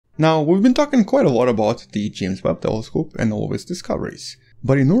Now, we've been talking quite a lot about the James Webb telescope and all of its discoveries,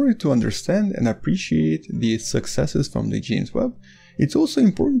 but in order to understand and appreciate the successes from the James Webb, it's also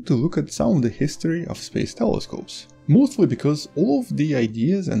important to look at some of the history of space telescopes. Mostly because all of the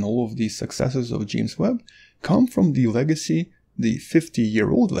ideas and all of the successes of James Webb come from the legacy, the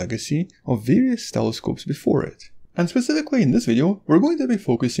 50-year-old legacy of various telescopes before it. And specifically in this video, we're going to be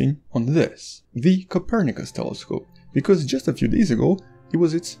focusing on this, the Copernicus telescope, because just a few days ago, it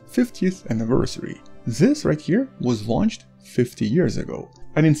was its 50th anniversary. This right here was launched 50 years ago.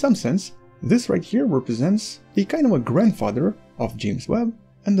 And in some sense, this right here represents a kind of a grandfather of James Webb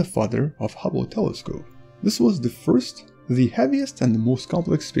and the father of Hubble telescope. This was the first, the heaviest and the most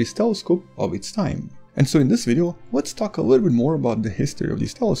complex space telescope of its time. And so in this video, let's talk a little bit more about the history of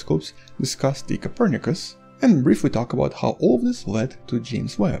these telescopes, discuss the Copernicus, and briefly talk about how all of this led to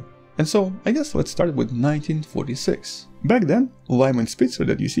James Webb. And so, I guess let's start with 1946. Back then, Lyman Spitzer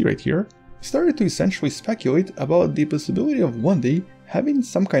that you see right here started to essentially speculate about the possibility of one day having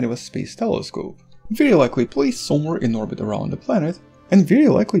some kind of a space telescope, very likely placed somewhere in orbit around the planet, and very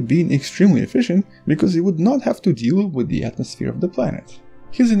likely being extremely efficient because it would not have to deal with the atmosphere of the planet.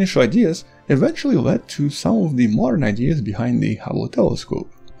 His initial ideas eventually led to some of the modern ideas behind the Hubble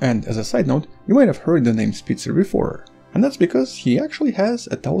telescope. And as a side note, you might have heard the name Spitzer before, and that's because he actually has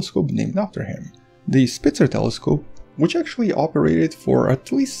a telescope named after him, the Spitzer telescope, which actually operated for at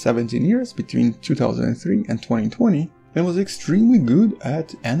least 17 years between 2003 and 2020 and was extremely good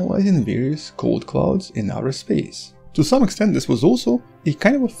at analyzing various cold clouds in outer space. To some extent, this was also a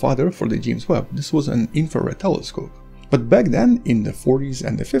kind of a father for the James Webb. This was an infrared telescope. But back then, in the 40s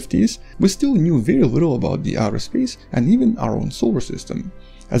and the 50s, we still knew very little about the outer space and even our own solar system.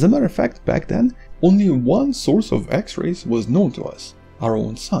 As a matter of fact, back then, only one source of X-rays was known to us, our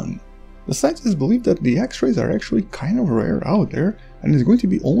own sun. The scientists believe that the X-rays are actually kind of rare out there and it's going to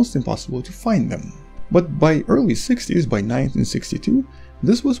be almost impossible to find them. But by early 60s, by 1962,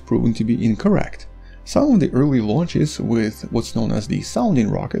 this was proven to be incorrect. Some of the early launches with what's known as the sounding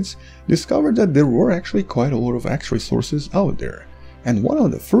rockets discovered that there were actually quite a lot of X-ray sources out there, and one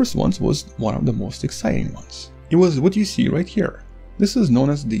of the first ones was one of the most exciting ones. It was what you see right here. This is known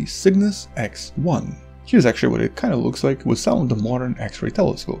as the Cygnus X1. Here's actually what it kind of looks like with some of the modern X-ray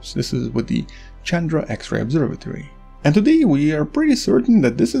telescopes. This is with the Chandra X-ray Observatory. And today we are pretty certain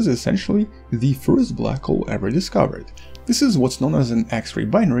that this is essentially the first black hole ever discovered. This is what's known as an X-ray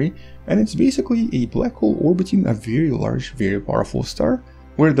binary, and it's basically a black hole orbiting a very large, very powerful star,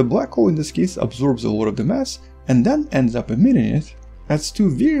 where the black hole in this case absorbs a lot of the mass and then ends up emitting it as two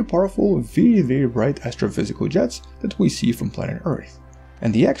very powerful, very bright astrophysical jets that we see from planet Earth.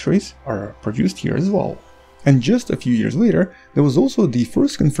 And the X-rays are produced here as well. And just a few years later, there was also the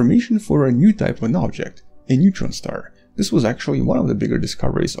first confirmation for a new type of an object, a neutron star. This was actually one of the bigger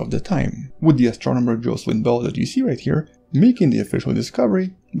discoveries of the time, with the astronomer Jocelyn Bell that you see right here making the official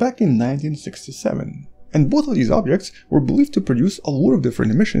discovery back in 1967. And both of these objects were believed to produce a lot of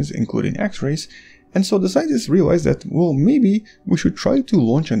different emissions, including X-rays, and so the scientists realized that, well, maybe we should try to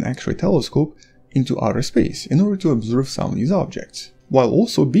launch an X-ray telescope into outer space in order to observe some of these objects, while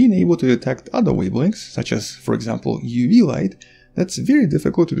also being able to detect other wavelengths, such as, for example, UV light, that's very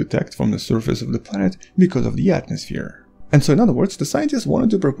difficult to detect from the surface of the planet because of the atmosphere. And so in other words, the scientists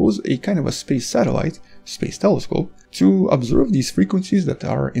wanted to propose a kind of a space satellite, space telescope, to observe these frequencies that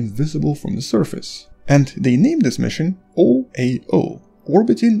are invisible from the surface. And they named this mission OAO,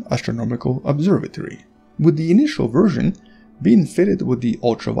 Orbiting Astronomical Observatory, with the initial version being fitted with the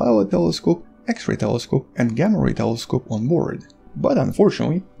ultraviolet telescope, X-ray telescope, and gamma ray telescope on board. But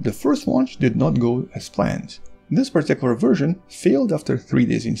unfortunately, the first launch did not go as planned. This particular version failed after 3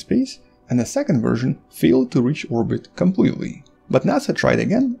 days in space, and the second version failed to reach orbit completely. But NASA tried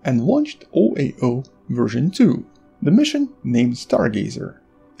again and launched OAO version 2, the mission named Stargazer.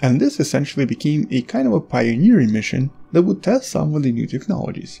 And this essentially became a kind of a pioneering mission that would test some of the new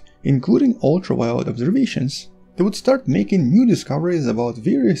technologies, including ultraviolet observations. They would start making new discoveries about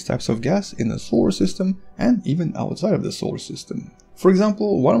various types of gas in the solar system and even outside of the solar system. For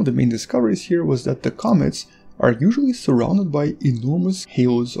example, one of the main discoveries here was that the comets are usually surrounded by enormous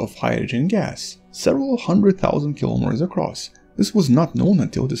halos of hydrogen gas, several 100,000 kilometers across. This was not known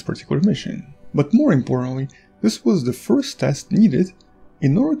until this particular mission. But more importantly, this was the first test needed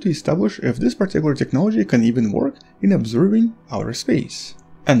in order to establish if this particular technology can even work in observing outer space.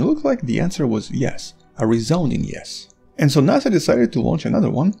 And it looked like the answer was yes, a resounding yes. And so NASA decided to launch another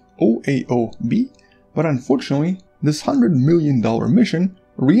one, OAO-B, but unfortunately, this $100 million mission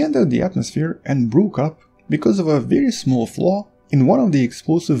re-entered the atmosphere and broke up because of a very small flaw in one of the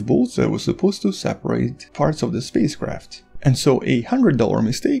explosive bolts that was supposed to separate parts of the spacecraft. And so a $100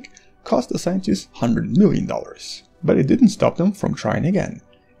 mistake cost the scientists $100 million. But it didn't stop them from trying again.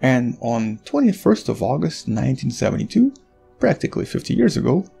 And on 21st of August 1972, practically 50 years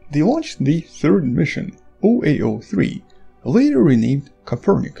ago, they launched the third mission, OAO-3, later renamed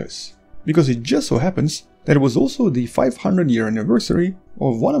Copernicus, because it just so happens that it was also the 500-year anniversary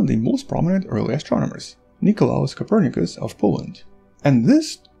of one of the most prominent early astronomers, Nicolaus Copernicus of Poland. And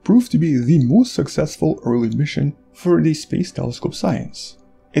this proved to be the most successful early mission for the space telescope science.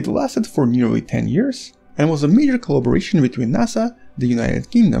 It lasted for nearly 10 years and was a major collaboration between NASA, the United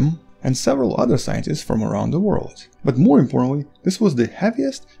Kingdom, and several other scientists from around the world. But more importantly, this was the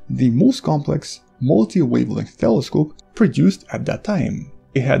heaviest, the most complex, multi-wavelength telescope produced at that time.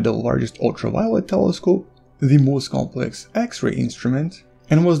 It had the largest ultraviolet telescope, the most complex X-ray instrument,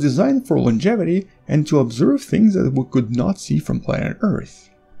 and was designed for longevity and to observe things that we could not see from planet Earth.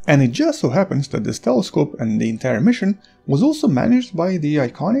 And it just so happens that this telescope and the entire mission was also managed by the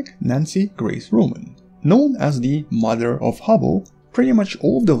iconic Nancy Grace Roman. Known as the Mother of Hubble, pretty much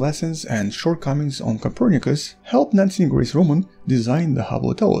all of the lessons and shortcomings on Copernicus helped Nancy Grace Roman design the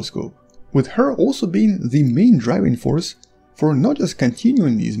Hubble telescope, with her also being the main driving force for not just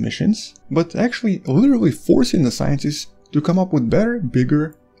continuing these missions, but actually literally forcing the scientists to come up with better,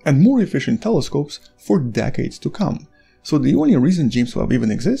 bigger, and more efficient telescopes for decades to come. So the only reason James Webb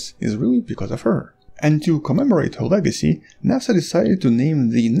even exists is really because of her. And to commemorate her legacy, NASA decided to name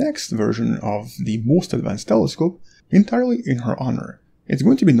the next version of the most advanced telescope entirely in her honor. It's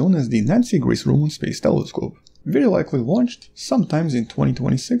going to be known as the Nancy Grace Roman Space Telescope, very likely launched sometimes in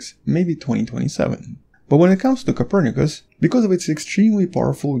 2026, maybe 2027. But when it comes to Copernicus, because of its extremely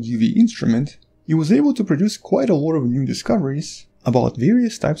powerful UV instrument, it was able to produce quite a lot of new discoveries about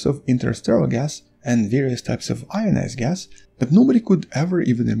various types of interstellar gas and various types of ionized gas that nobody could ever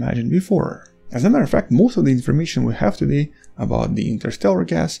even imagine before. As a matter of fact, most of the information we have today about the interstellar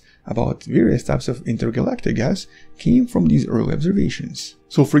gas, about various types of intergalactic gas, came from these early observations.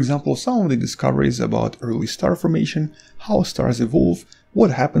 So for example, some of the discoveries about early star formation, how stars evolve,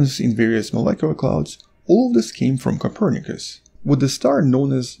 what happens in various molecular clouds, all of this came from Copernicus, with the star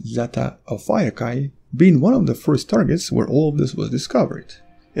known as Zeta Alphaeaci being one of the first targets where all of this was discovered,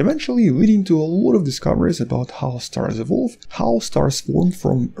 eventually leading to a lot of discoveries about how stars evolve, how stars form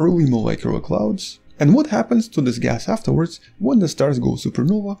from early molecular clouds, and what happens to this gas afterwards when the stars go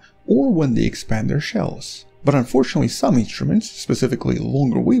supernova or when they expand their shells. But unfortunately, some instruments, specifically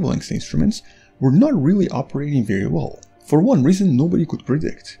longer wavelength instruments, were not really operating very well, for one reason nobody could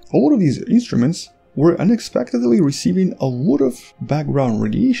predict. A lot of these instruments were unexpectedly receiving a lot of background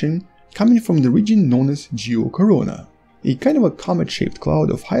radiation coming from the region known as geocorona, a kind of a comet-shaped cloud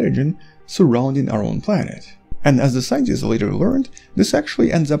of hydrogen surrounding our own planet. And as the scientists later learned, this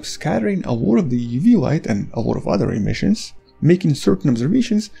actually ends up scattering a lot of the UV light and a lot of other emissions, making certain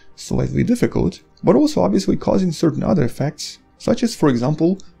observations slightly difficult, but also obviously causing certain other effects, such as, for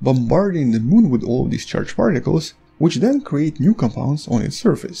example, bombarding the moon with all of these charged particles, which then create new compounds on its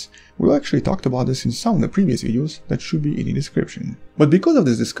surface. We actually talked about this in some of the previous videos that should be in the description. But because of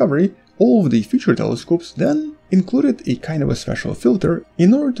this discovery, all of the future telescopes then included a kind of a special filter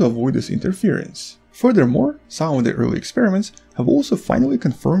in order to avoid this interference. Furthermore, some of the early experiments have also finally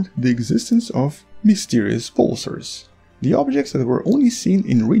confirmed the existence of mysterious pulsars, the objects that were only seen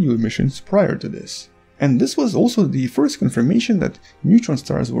in radio emissions prior to this. And this was also the first confirmation that neutron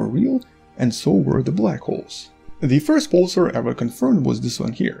stars were real, and so were the black holes. The first pulsar ever confirmed was this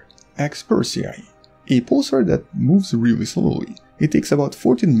one here, X Persei, a pulsar that moves really slowly. It takes about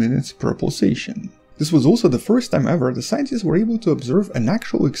 14 minutes per pulsation. This was also the first time ever the scientists were able to observe an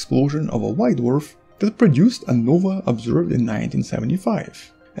actual explosion of a white dwarf that produced a nova observed in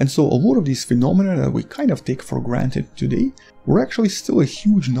 1975. And so a lot of these phenomena that we kind of take for granted today were actually still a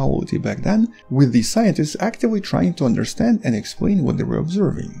huge novelty back then, with the scientists actively trying to understand and explain what they were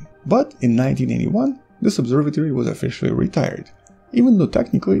observing. But in 1981, this observatory was officially retired, even though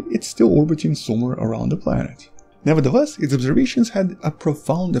technically it's still orbiting somewhere around the planet. Nevertheless, its observations had a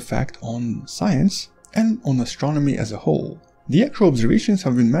profound effect on science and on astronomy as a whole. The actual observations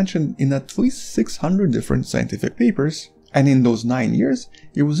have been mentioned in at least 600 different scientific papers, and in those 9 years,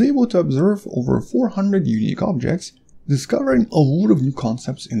 it was able to observe over 400 unique objects, discovering a lot of new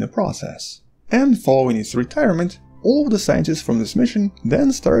concepts in the process. And following its retirement, all of the scientists from this mission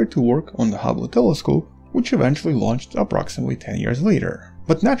then started to work on the Hubble telescope, which eventually launched approximately 10 years later.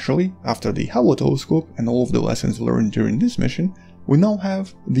 But naturally, after the Hubble telescope and all of the lessons learned during this mission, we now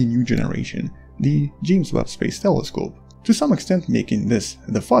have the new generation, the James Webb Space Telescope, to some extent making this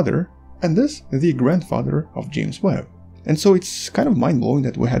the father, and this the grandfather of James Webb. And so it's kind of mind-blowing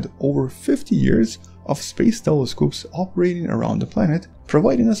that we had over 50 years of space telescopes operating around the planet,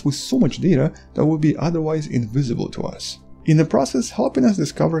 providing us with so much data that would be otherwise invisible to us. In the process, helping us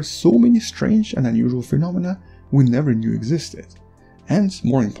discover so many strange and unusual phenomena we never knew existed. And,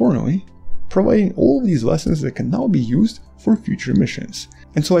 more importantly, providing all of these lessons that can now be used for future missions.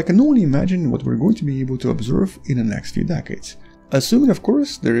 And so I can only imagine what we're going to be able to observe in the next few decades. Assuming, of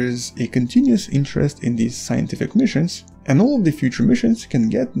course, there is a continuous interest in these scientific missions, and all of the future missions can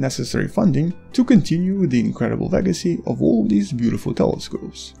get necessary funding to continue the incredible legacy of all of these beautiful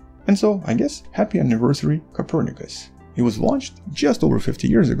telescopes. And so, I guess, happy anniversary, Copernicus. It was launched just over 50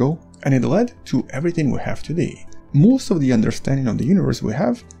 years ago, and it led to everything we have today. Most of the understanding of the universe we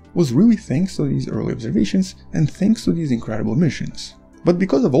have was really thanks to these early observations and thanks to these incredible missions. But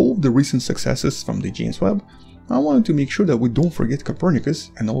because of all of the recent successes from the James Webb, I wanted to make sure that we don't forget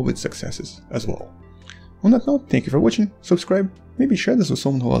Copernicus and all of its successes as well. On that note, thank you for watching, subscribe, maybe share this with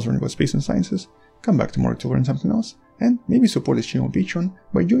someone who loves learning about space and sciences, come back tomorrow to learn something else, and maybe support this channel on Patreon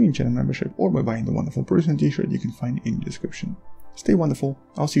by joining channel membership or by buying the Wonderful Person t-shirt you can find in the description. Stay wonderful,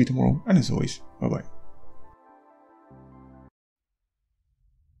 I'll see you tomorrow, and as always, bye bye.